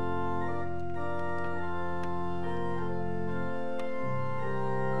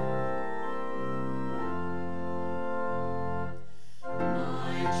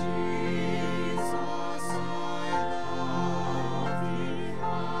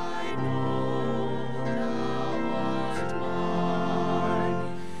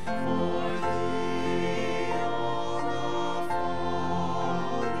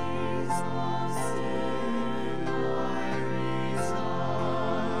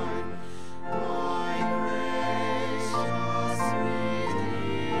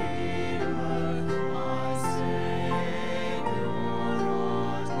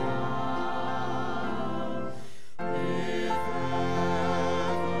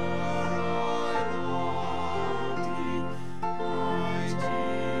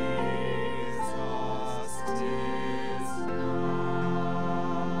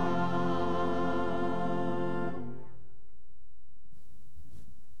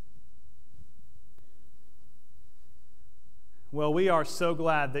 Well, we are so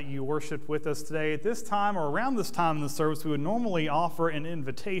glad that you worshiped with us today. At this time, or around this time in the service, we would normally offer an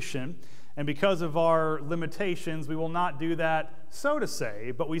invitation. And because of our limitations, we will not do that, so to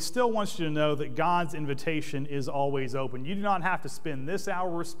say. But we still want you to know that God's invitation is always open. You do not have to spend this hour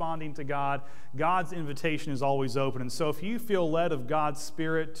responding to God. God's invitation is always open. And so if you feel led of God's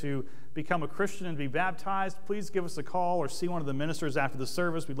Spirit to become a Christian and be baptized, please give us a call or see one of the ministers after the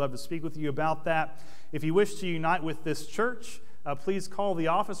service. We'd love to speak with you about that. If you wish to unite with this church, please call the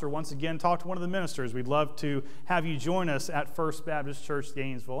office or once again talk to one of the ministers. We'd love to have you join us at First Baptist Church,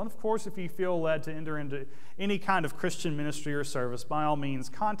 Gainesville. And of course, if you feel led to enter into any kind of Christian ministry or service, by all means,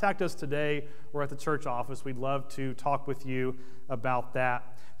 contact us today or at the church office. We'd love to talk with you about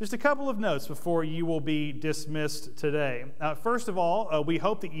that. Just a couple of notes before you will be dismissed today. First of all, we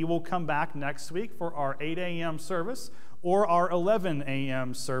hope that you will come back next week for our 8 a.m. service or our 11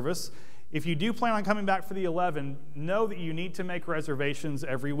 a.m. service. If you do plan on coming back for the 11, know that you need to make reservations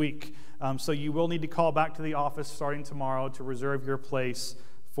every week. So you will need to call back to the office starting tomorrow to reserve your place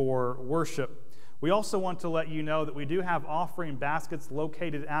for worship. We also want to let you know that we do have offering baskets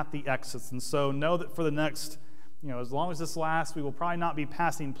located at the exits. And so know that for the next, as long as this lasts, we will probably not be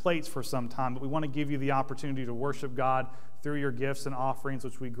passing plates for some time, but we want to give you the opportunity to worship God through your gifts and offerings,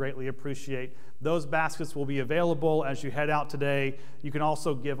 which we greatly appreciate. Those baskets will be available as you head out today. You can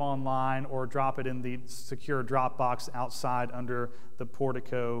also give online or drop it in the secure drop box outside under the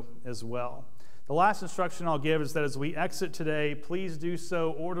portico as well. The last instruction I'll give is that as we exit today, please do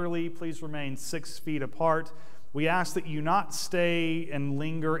so orderly. Please remain 6 feet apart. We ask that you not stay and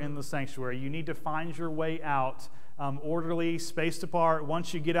linger in the sanctuary. You need to find your way out orderly, spaced apart.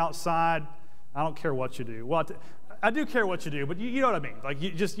 Once you get outside, I don't care what you do. Well, I do care what you do, but you know what I mean. Like,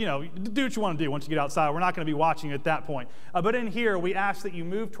 you just, do what you want to do once you get outside. We're not going to be watching you at that point. But in here, we ask that you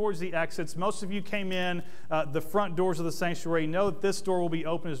move towards the exits. Most of you came in the front doors of the sanctuary. Know that this door will be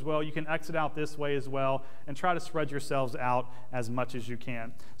open as well. You can exit out this way as well, and try to spread yourselves out as much as you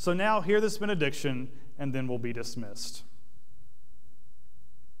can. So now, hear this benediction, and then we'll be dismissed.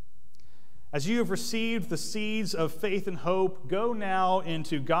 As you have received the seeds of faith and hope, go now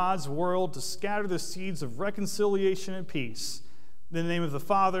into God's world to scatter the seeds of reconciliation and peace. In the name of the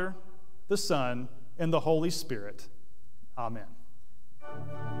Father, the Son, and the Holy Spirit. Amen.